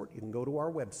support, you can go to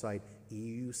our website,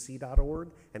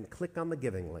 euc.org, and click on the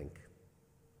giving link.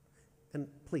 And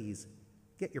please,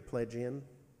 get your pledge in.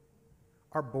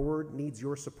 Our board needs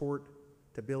your support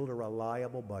to build a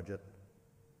reliable budget.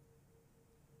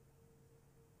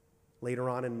 Later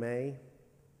on in May,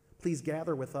 please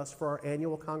gather with us for our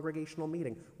annual congregational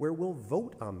meeting, where we'll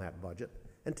vote on that budget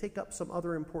and take up some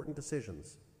other important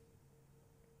decisions.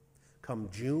 Come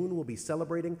June, we'll be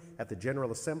celebrating at the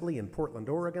General Assembly in Portland,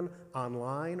 Oregon,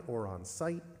 online or on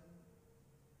site.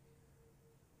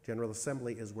 General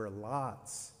Assembly is where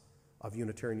lots of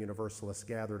Unitarian Universalists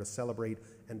gather to celebrate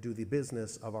and do the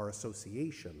business of our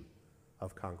association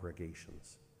of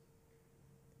congregations.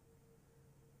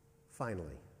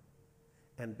 Finally,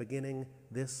 and beginning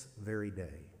this very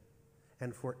day,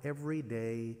 and for every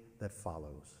day that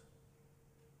follows,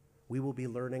 we will be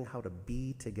learning how to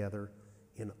be together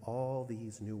in all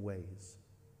these new ways.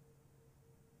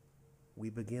 We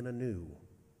begin anew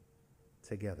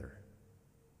together.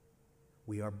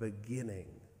 We are beginning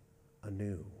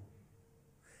anew.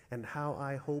 And how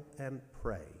I hope and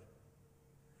pray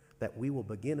that we will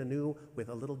begin anew with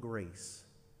a little grace,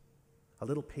 a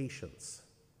little patience,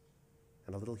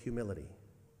 and a little humility.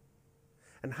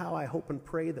 And how I hope and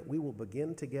pray that we will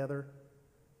begin together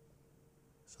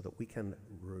so that we can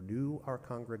renew our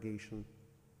congregation,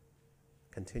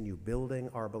 continue building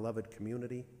our beloved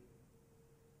community,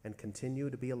 and continue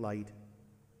to be a light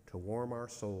to warm our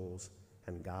souls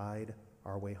and guide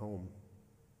our way home.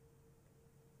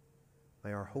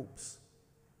 May our hopes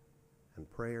and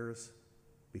prayers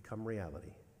become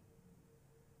reality.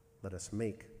 Let us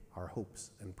make our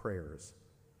hopes and prayers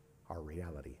our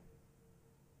reality.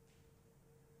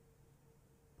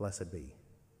 Blessed be.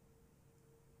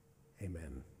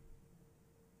 Amen.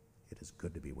 It is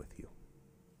good to be with you.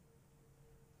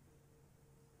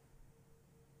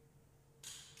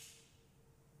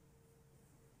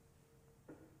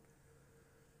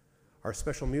 Our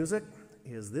special music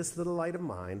is This Little Light of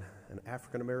Mine, an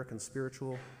African-American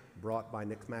spiritual brought by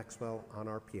Nick Maxwell on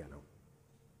our piano.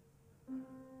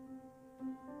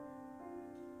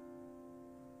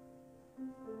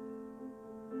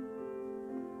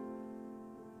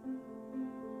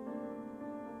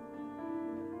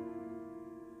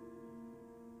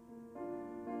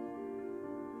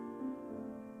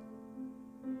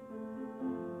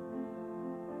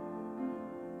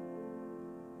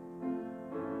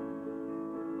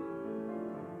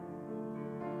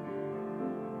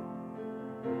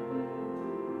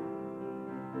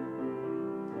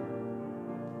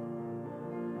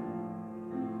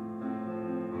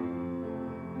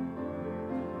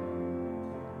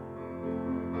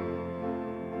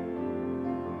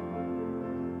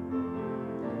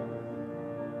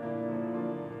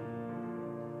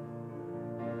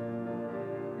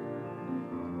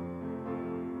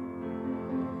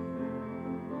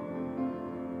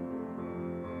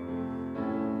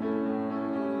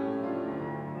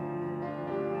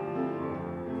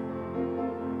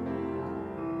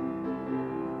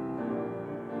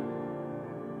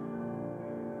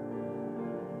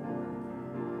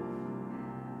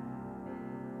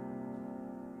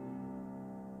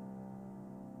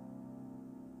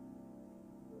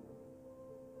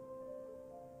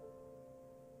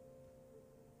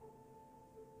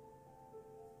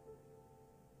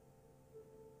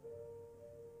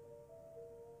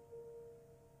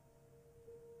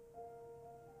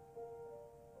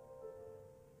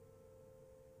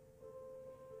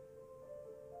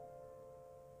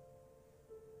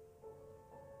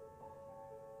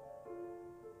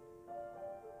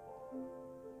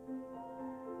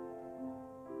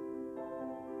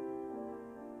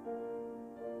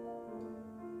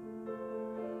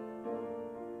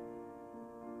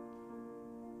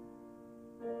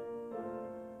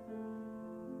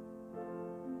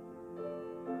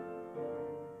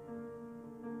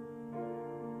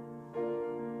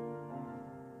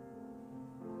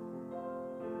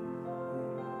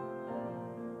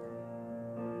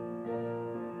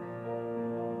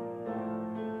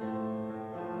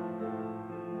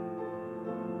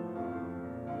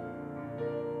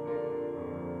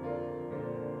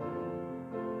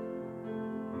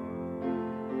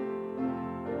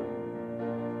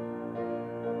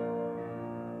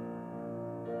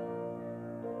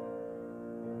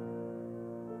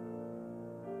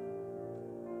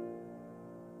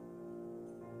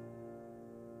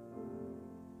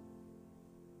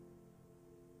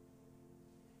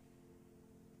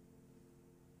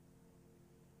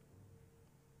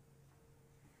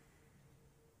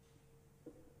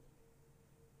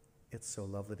 It's so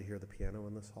lovely to hear the piano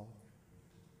in this hall.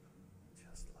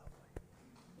 Just lovely.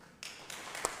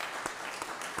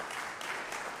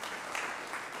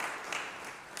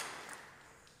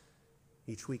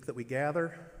 Each week that we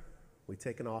gather, we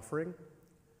take an offering.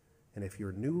 And if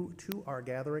you're new to our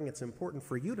gathering, it's important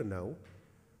for you to know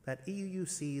that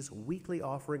EUUC's weekly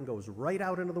offering goes right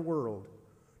out into the world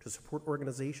to support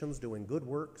organizations doing good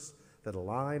works that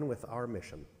align with our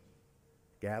mission,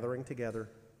 gathering together,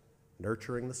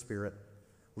 nurturing the Spirit,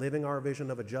 living our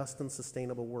vision of a just and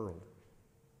sustainable world.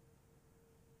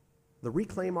 The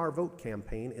Reclaim Our Vote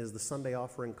campaign is the Sunday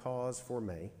offering cause for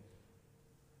May.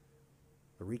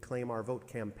 The Reclaim Our Vote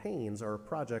campaigns are a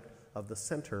project of the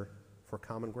Center for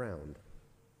Common Ground.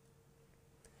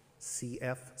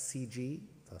 CFCG,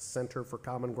 the Center for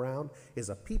Common Ground, is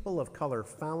a people of color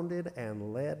founded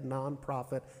and led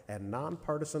nonprofit and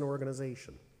nonpartisan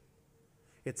organization.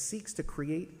 It seeks to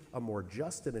create a more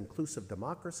just and inclusive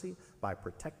democracy by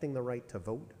protecting the right to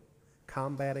vote,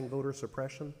 combating voter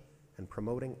suppression, and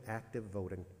promoting active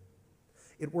voting.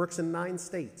 It works in 9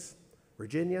 states: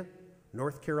 Virginia,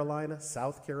 North Carolina,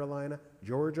 South Carolina,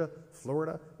 Georgia,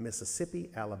 Florida, Mississippi,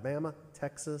 Alabama,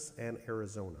 Texas, and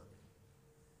Arizona.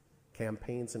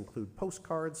 Campaigns include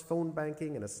postcards, phone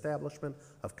banking, and establishment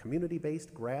of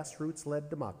community-based, grassroots-led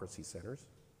democracy centers.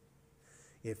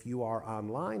 If you are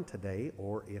online today,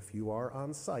 or if you are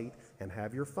on site and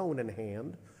have your phone in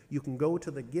hand, you can go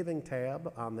to the Giving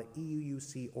tab on the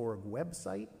EUUC.org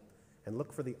website and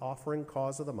look for the Offering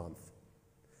Cause of the Month.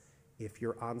 If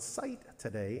you're on site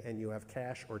today and you have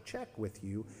cash or check with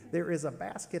you, there is a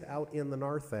basket out in the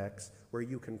narthex where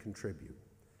you can contribute.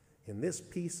 In this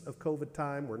piece of COVID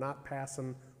time, we're not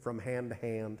passing from hand to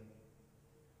hand.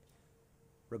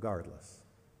 Regardless,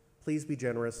 please be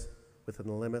generous within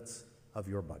the limits of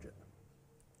your budget.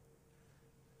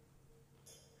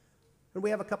 And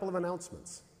we have a couple of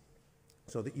announcements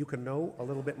so that you can know a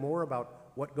little bit more about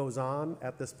what goes on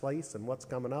at this place and what's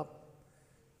coming up.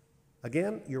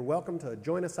 Again, you're welcome to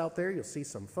join us out there. You'll see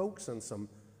some folks and some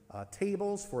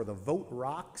tables for the Vote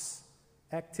Rocks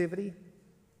activity.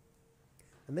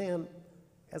 And then,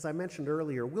 as I mentioned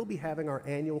earlier, we'll be having our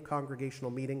annual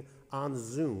congregational meeting on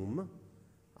Zoom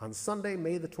on Sunday,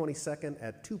 May the 22nd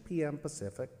at 2 p.m.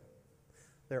 Pacific.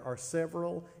 There are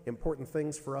several important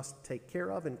things for us to take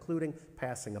care of, including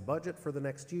passing a budget for the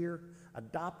next year,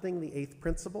 adopting the 8th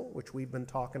principle, which we've been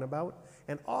talking about,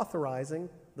 and authorizing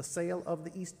the sale of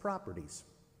the East properties.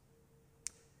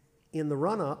 In the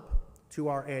run-up to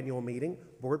our annual meeting,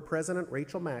 Board President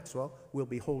Rachel Maxwell will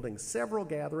be holding several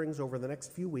gatherings over the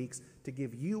next few weeks to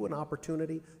give you an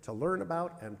opportunity to learn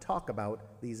about and talk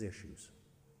about these issues.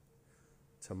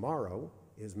 Tomorrow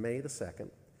is May the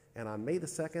 2nd, and on May the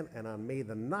 2nd and on May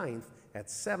the 9th at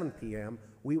 7 p.m.,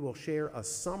 we will share a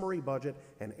summary budget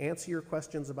and answer your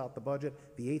questions about the budget,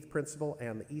 the 8th principle,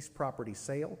 and the East property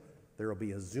sale. There will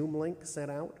be a Zoom link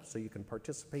sent out so you can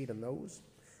participate in those.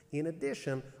 In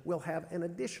addition, we'll have an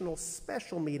additional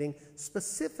special meeting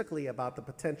specifically about the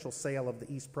potential sale of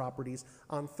the East properties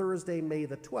on Thursday, May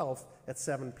the 12th at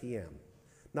 7 p.m.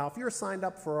 Now, if you're signed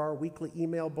up for our weekly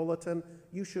email bulletin,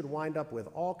 you should wind up with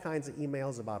all kinds of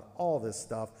emails about all this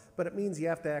stuff, but it means you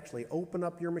have to actually open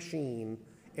up your machine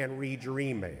and read your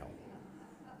email.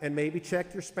 And maybe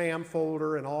check your spam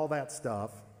folder and all that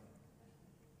stuff.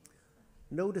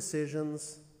 No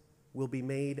decisions will be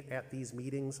made at these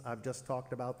meetings I've just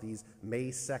talked about, these May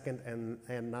 2nd and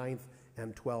 9th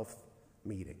and 12th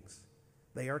meetings.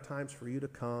 They are times for you to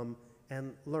come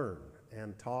and learn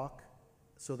and talk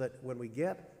so that when we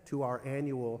get to our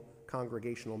annual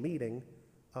congregational meeting,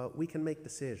 we can make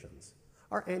decisions.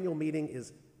 Our annual meeting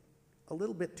is a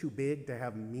little bit too big to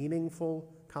have meaningful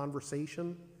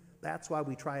conversation. That's why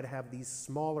we try to have these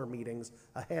smaller meetings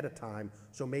ahead of time,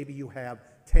 so maybe you have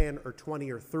 10 or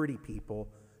 20 or 30 people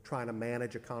trying to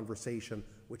manage a conversation,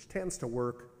 which tends to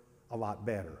work a lot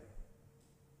better.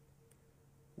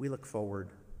 We look forward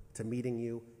to meeting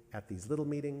you at these little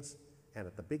meetings and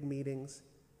at the big meetings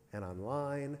and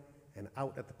online and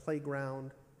out at the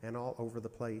playground and all over the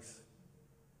place.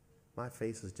 My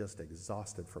face is just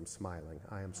exhausted from smiling.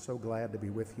 I am so glad to be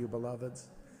with you, beloveds.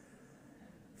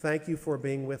 Thank you for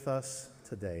being with us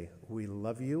today. We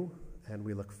love you and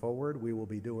we look forward. We will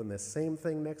be doing this same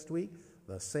thing next week,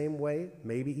 the same way,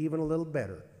 maybe even a little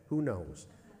better. Who knows?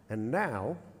 And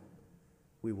now,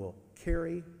 we will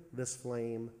carry this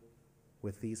flame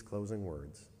with these closing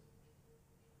words.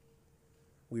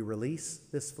 We release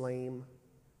this flame,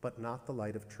 but not the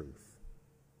light of truth.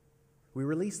 We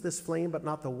release this flame, but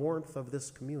not the warmth of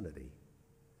this community.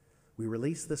 We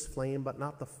release this flame, but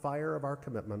not the fire of our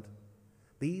commitment.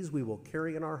 These we will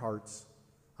carry in our hearts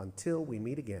until we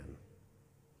meet again.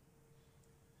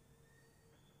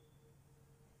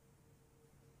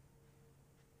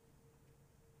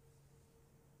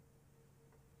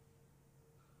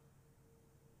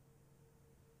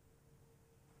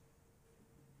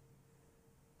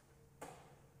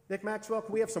 Nick Maxwell,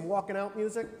 can we have some walking out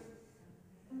music?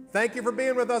 Thank you for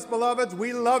being with us, beloveds.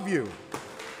 We love you.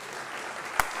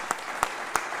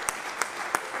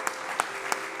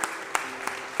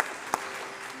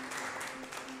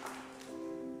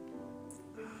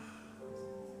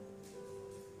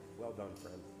 Well done,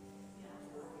 friend.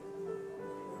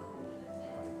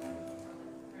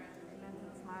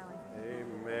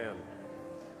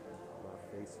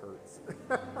 this hurts.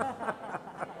 That's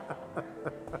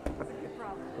a good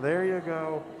problem. There you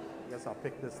go. Guess I'll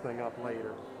pick this thing up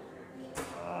later.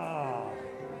 Oh.